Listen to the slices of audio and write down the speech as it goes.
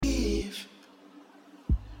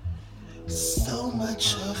So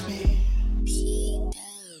much of me.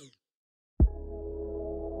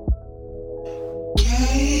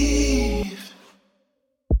 Gave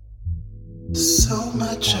so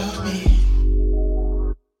much of me.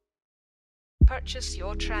 Purchase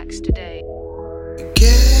your tracks today.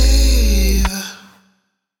 Gave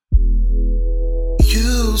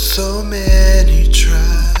you so many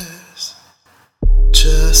tries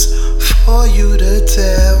just for you to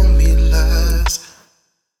tell me lies.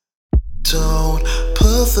 Don't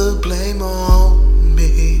put the blame on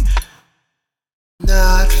me.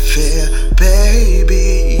 Not fair,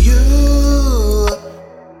 baby. You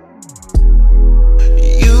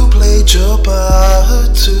played your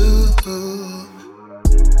part too.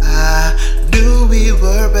 I knew we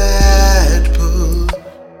were bad, boo,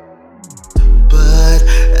 but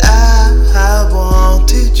I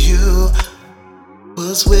wanted you.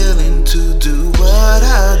 Was willing to do what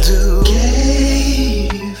I do.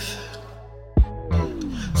 Gave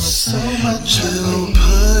so much. You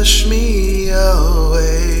push me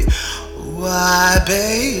away. Why,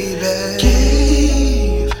 baby?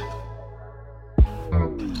 Gave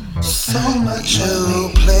so much. You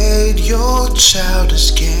played your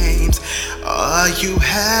childish games. Are you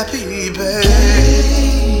happy, babe?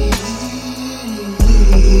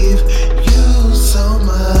 Gave you so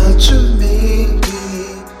much of me.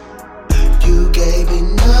 You gave me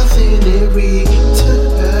nothing in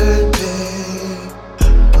return, babe.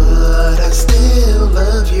 But I still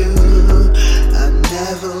love you. I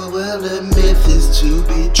never will admit this to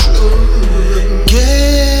be true.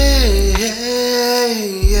 Gave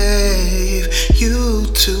you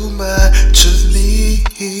too much of me.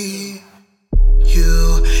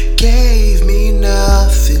 You gave me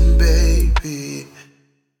nothing, baby.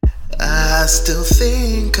 I still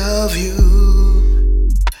think of you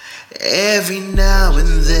every now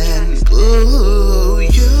and then. Ooh,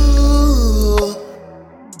 you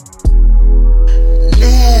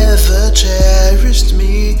never cherished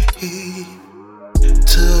me.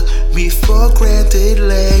 Took me for granted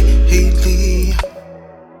lately.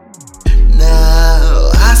 Now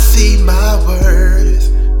I see my worth.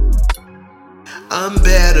 I'm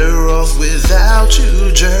better off without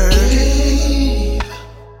you, jerk.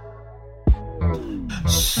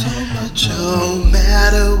 So much. No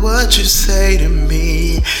matter what you say to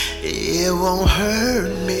me, it won't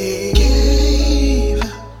hurt me. Gave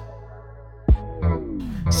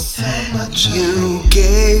so much. You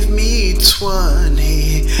gave me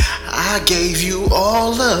 20. I gave you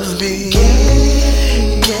all of me.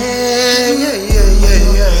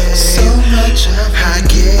 So much. I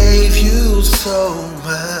gave you so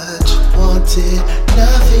much. Wanted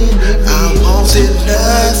nothing in me. I wanted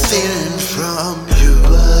nothing from you,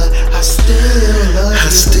 but I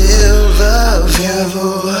still love you.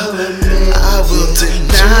 I will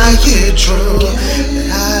deny it true.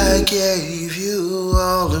 I gave you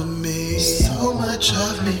all of me. So much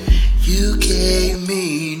of me. You gave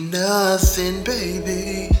me nothing,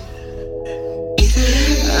 baby.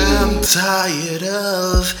 I'm tired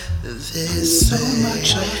of this. So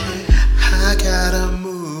much of me. I gotta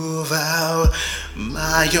move out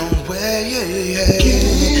my own way.